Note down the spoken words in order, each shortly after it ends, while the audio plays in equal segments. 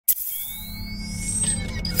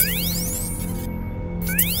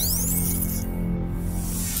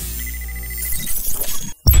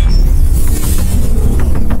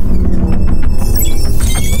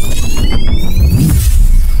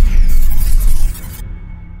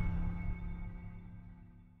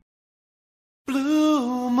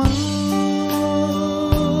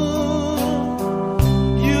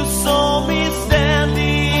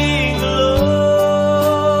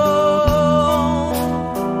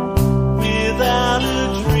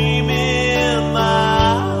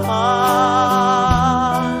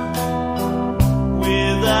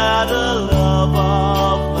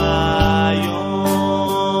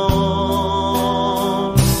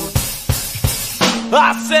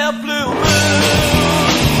I said blue moon,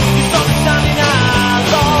 you saw me standing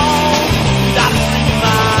alone, without a dream in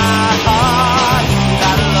my heart,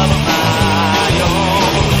 without a love of my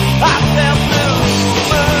own. I said blue moon,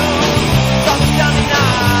 you saw me standing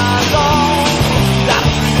alone, without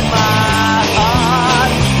a dream in my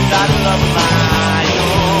heart, without a love of my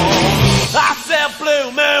own. I said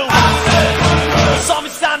blue moon, you saw me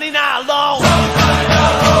standing alone,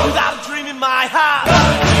 without a dream in my heart,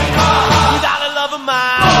 without a love of my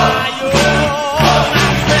own. I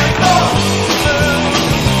said blue moon,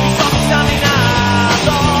 you saw me standing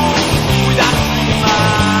alone, without a dream in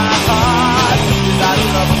my heart, without a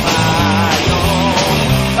love of my own.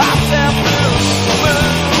 I said blue moon,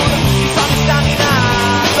 you saw me standing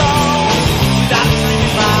alone, without a dream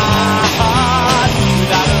in my heart,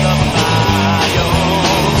 without a love of my own.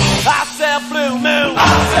 I said blue moon,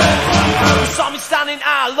 you saw me standing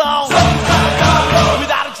alone,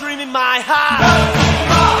 without a dream in my heart,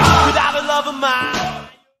 without a love of mine.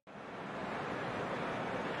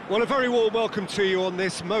 Well, a very warm welcome to you on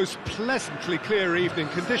this most pleasantly clear evening.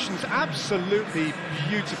 Conditions absolutely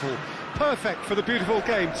beautiful. Perfect for the beautiful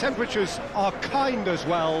game. Temperatures are kind as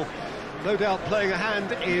well. No doubt playing a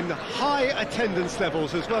hand in high attendance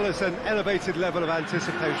levels as well as an elevated level of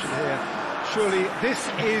anticipation here. Surely this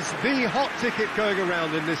is the hot ticket going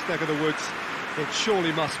around in this neck of the woods. It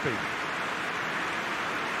surely must be.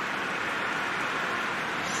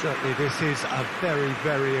 Certainly this is a very,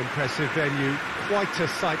 very impressive venue. Quite a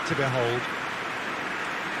sight to behold.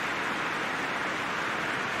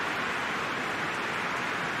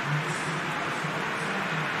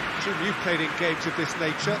 Jim, you've played in games of this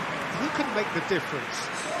nature. Who can make the difference?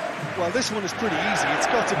 Well, this one is pretty easy. It's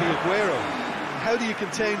got to be Aguero. How do you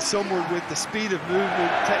contain someone with the speed of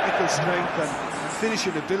movement, technical strength and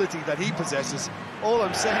finishing ability that he possesses? All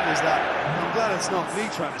I'm saying is that I'm glad it's not me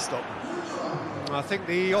trying to stop him. I think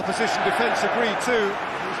the opposition defence agreed too.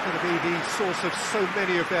 He's going to be the source of so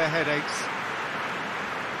many of their headaches.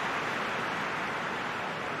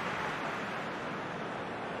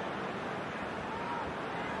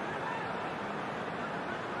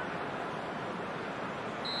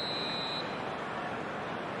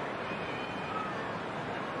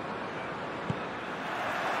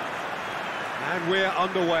 And we're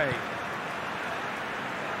underway.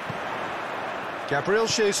 Gabriel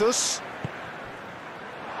Jesus.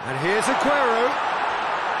 And here's Aguero.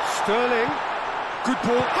 Sterling. Good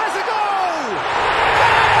ball. Has a goal!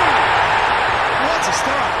 What a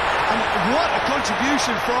start. And what a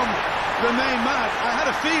contribution from the main man. I had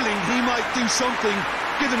a feeling he might do something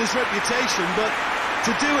given his reputation, but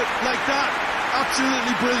to do it like that,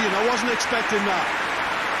 absolutely brilliant. I wasn't expecting that.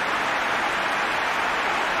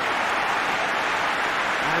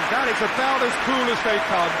 And that is about as cool as they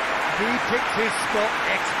come. He picked his spot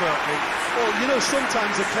expertly. Well, you know,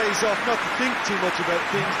 sometimes it pays off not to think too much about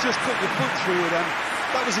things, just put your foot through it, and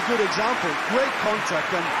that was a good example. Great contact,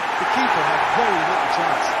 and the keeper had very little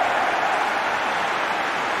chance.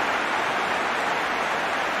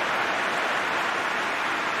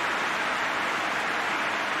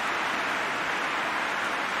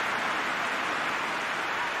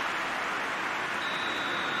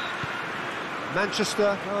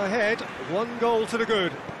 Manchester go ahead, 1 goal to the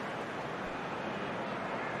good.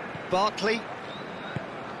 Barkley.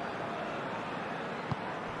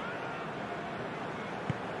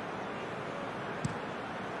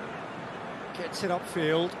 Gets it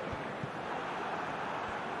upfield.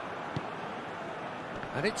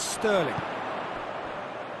 And it's Sterling.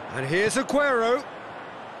 And here's Aguero.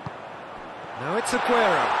 Now it's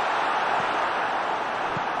Aguero.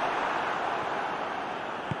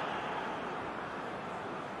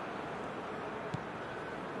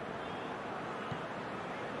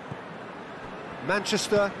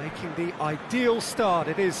 Manchester making the ideal start.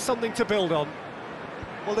 It is something to build on.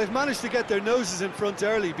 Well, they've managed to get their noses in front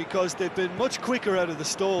early because they've been much quicker out of the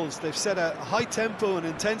stalls. They've set a high tempo and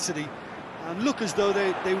intensity and look as though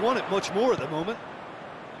they want it much more at the moment.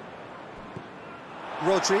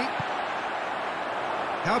 Rodri.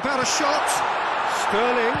 How about a shot?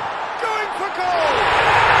 Sterling going for goal!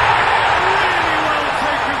 Really well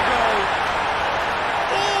taken goal.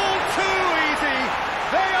 All too easy.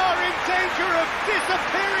 They are in danger of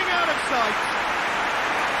disappearing out of sight.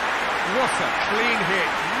 What a clean hit.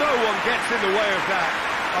 No one gets in the way of that.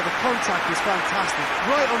 Oh, the contact was fantastic.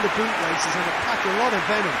 Right on the bootlaces, and it packed a lot of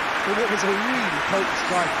venom for what was a really potent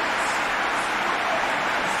strike.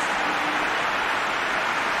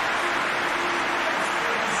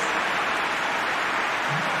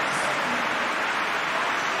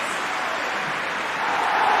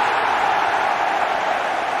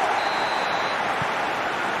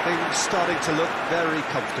 starting to look very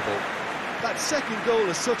comfortable. That second goal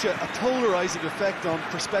has such a polarising effect on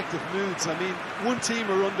prospective moods. I mean, one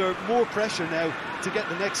team are under more pressure now to get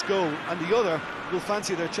the next goal, and the other will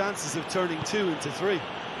fancy their chances of turning 2 into 3.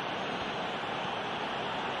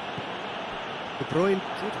 De Bruyne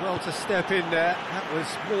did well to step in there. That was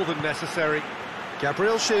more than necessary.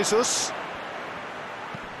 Gabriel Jesus.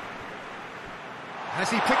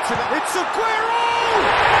 Has he picked it up? It's Aguero!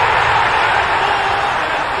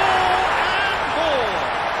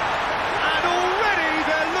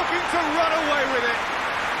 To run away with it.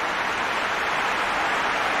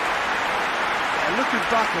 And looking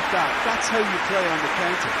back at that, that's how you play on the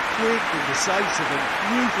counter. Quick and decisive and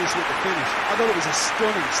ruthless with the finish. I thought it was a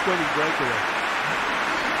stunning breakaway.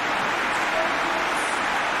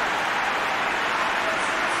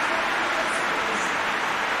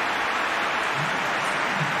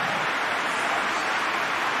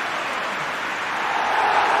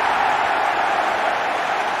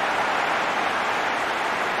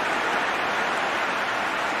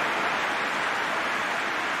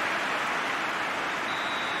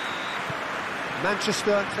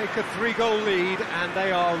 Manchester take a 3-goal lead and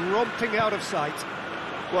they are romping out of sight.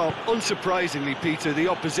 Well, unsurprisingly, Peter, the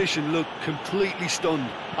opposition look completely stunned.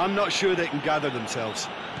 I'm not sure they can gather themselves.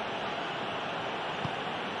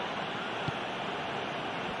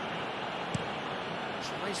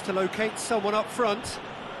 Tries to locate someone up front.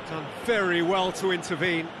 Done very well to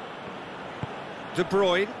intervene. De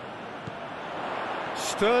Bruyne.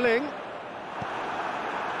 Sterling.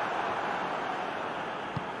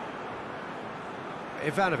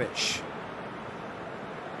 Ivanovic.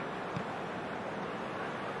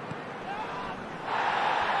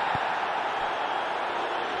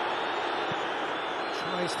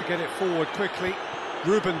 Tries to get it forward quickly.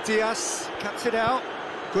 Ruben Dias cuts it out.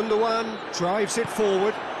 Gundogan drives it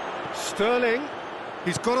forward. Sterling,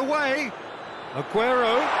 he's got away.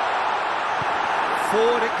 Aguero.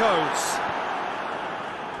 Forward it goes.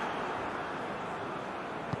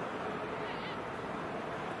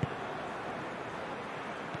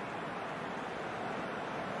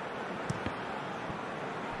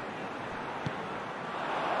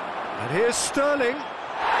 And here's Sterling.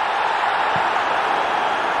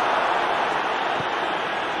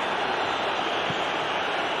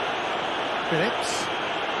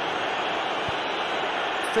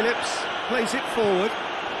 Phillips plays it forward.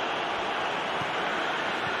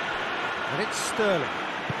 And it's Sterling.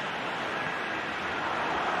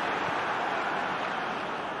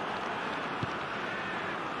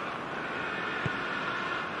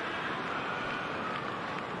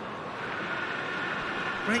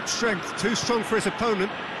 Great strength, too strong for his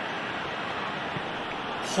opponent.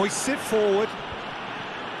 Hoists it forward.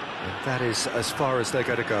 And that is as far as they're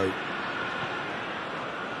going to go.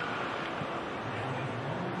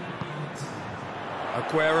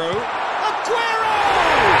 Aguero. Aguero!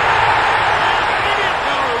 In it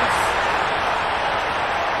goes!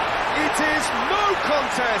 It is no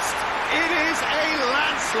contest. It is a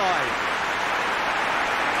landslide.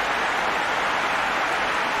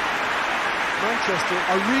 Manchester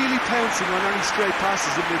are really pouncing on any stray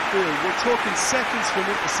passes in midfield. We're talking seconds from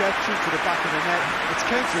interception to the back of the net. It's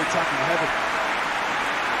counter-attacking heaven.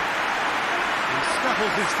 He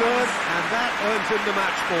scuffles his third, and that earns him the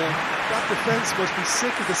match ball. That defence must be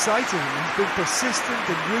sick of the sight of him. He's been persistent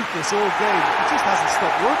and ruthless all game. It just hasn't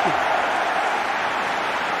stopped working.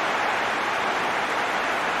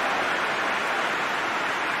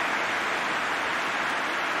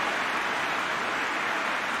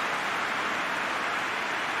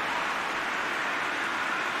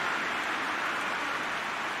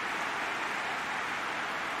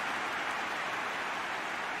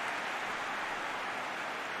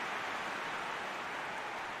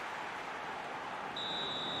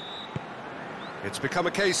 It's become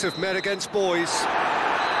a case of men against boys. There's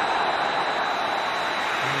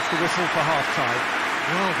the whistle for half-time.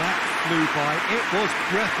 Well, that flew by. It was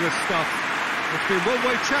breathless stuff. It's been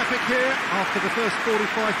one-way traffic here after the first 45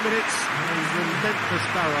 minutes. A relentless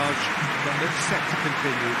barrage that looks set to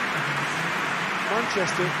continue.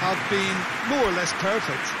 Manchester have been more or less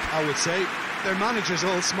perfect, I would say. Their manager's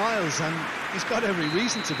all smiles, and he's got every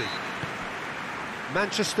reason to be.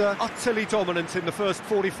 Manchester utterly dominant in the first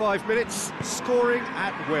 45 minutes, scoring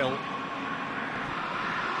at will.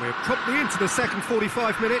 We're promptly into the second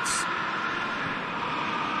 45 minutes.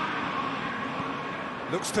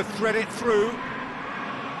 Looks to thread it through.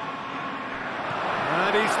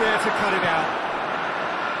 And he's there to cut it out.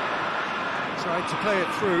 Tried to play it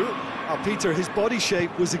through. Peter, his body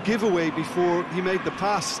shape was a giveaway before he made the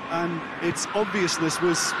pass, and its obviousness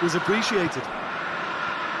was appreciated.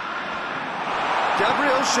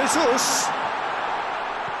 Gabriel Gabriel Jesus.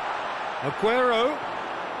 Aguero.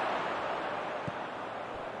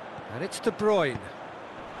 And it's De Bruyne.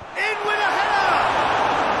 In with a header!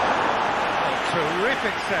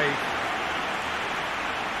 Terrific save.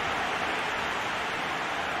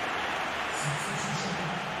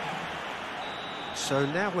 So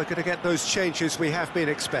now we're going to get those changes we have been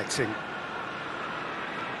expecting.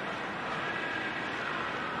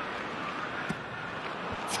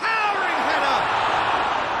 Towering header!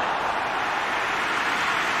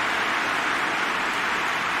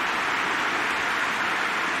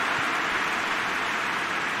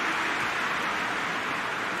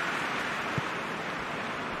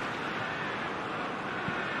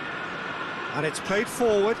 And it's played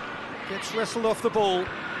forward, gets wrestled off the ball.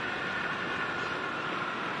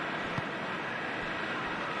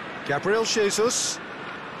 Gabriel Jesus.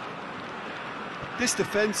 This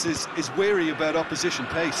defence is wary about opposition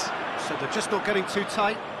pace. So they're just not getting too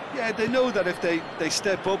tight. Yeah, they know that if they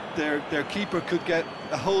step up, their keeper could get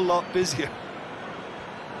a whole lot busier.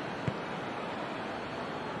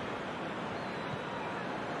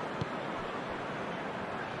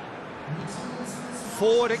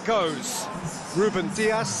 Forward it goes. Ruben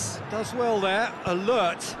Diaz does well there,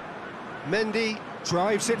 alert. Mendy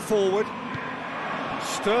drives it forward.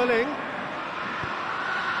 Sterling.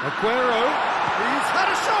 Aguero. He's had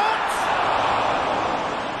a shot!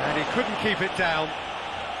 And he couldn't keep it down.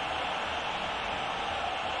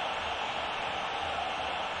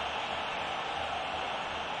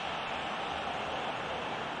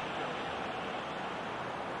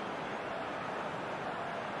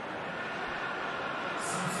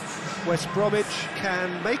 West Bromwich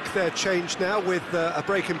can make their change now with a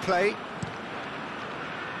break in play.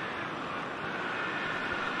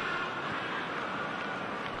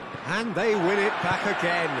 And they win it back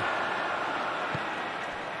again.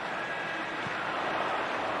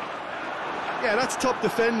 Yeah, that's top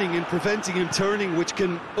defending and preventing him turning, which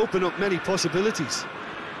can open up many possibilities.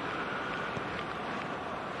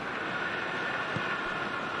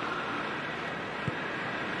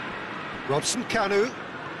 Robson Kanu.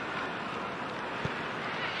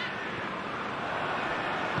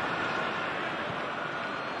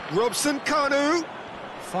 Robson Kanu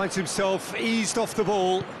finds himself eased off the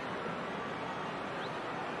ball.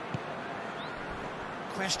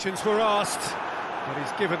 Questions were asked, but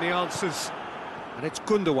he's given the answers. And it's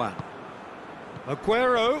Gundogan.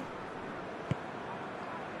 Aguero.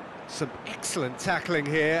 Some excellent tackling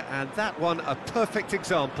here, and that one a perfect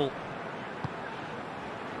example.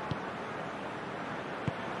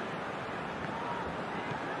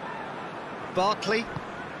 Barkley.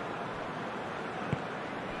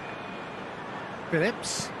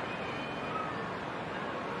 Phillips.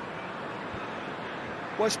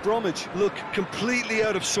 West Bromwich look completely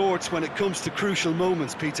out of sorts when it comes to crucial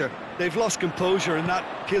moments, Peter. They've lost composure and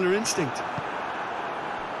that killer instinct.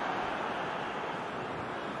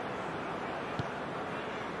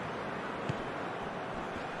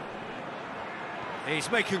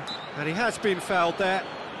 He's making... and he has been fouled there.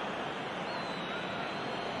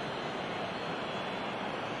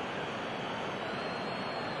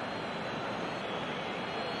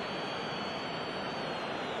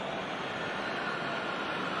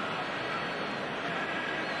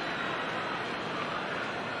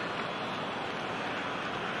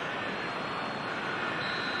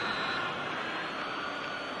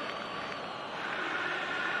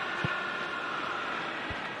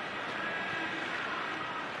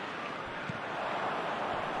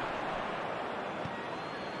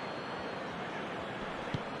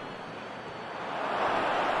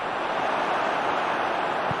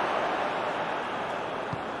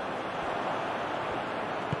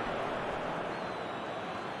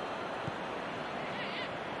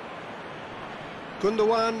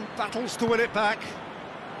 Gundogan battles to win it back.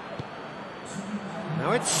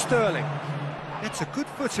 Now it's Sterling. It's a good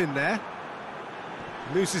foot in there.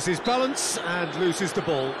 Loses his balance and loses the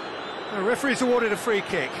ball. The referee's awarded a free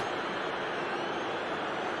kick.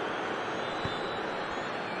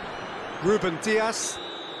 Ruben Diaz.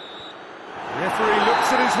 Referee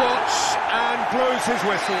looks at his watch and blows his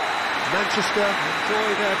whistle. Manchester enjoy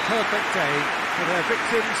their perfect day. For their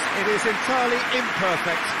victims, it is entirely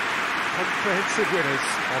imperfect. Comprehensive winners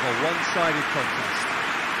of a one-sided contest.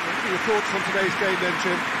 What are your thoughts on today's game then,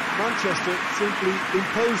 Jim? Manchester simply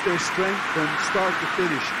imposed their strength from start to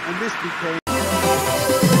finish, and this became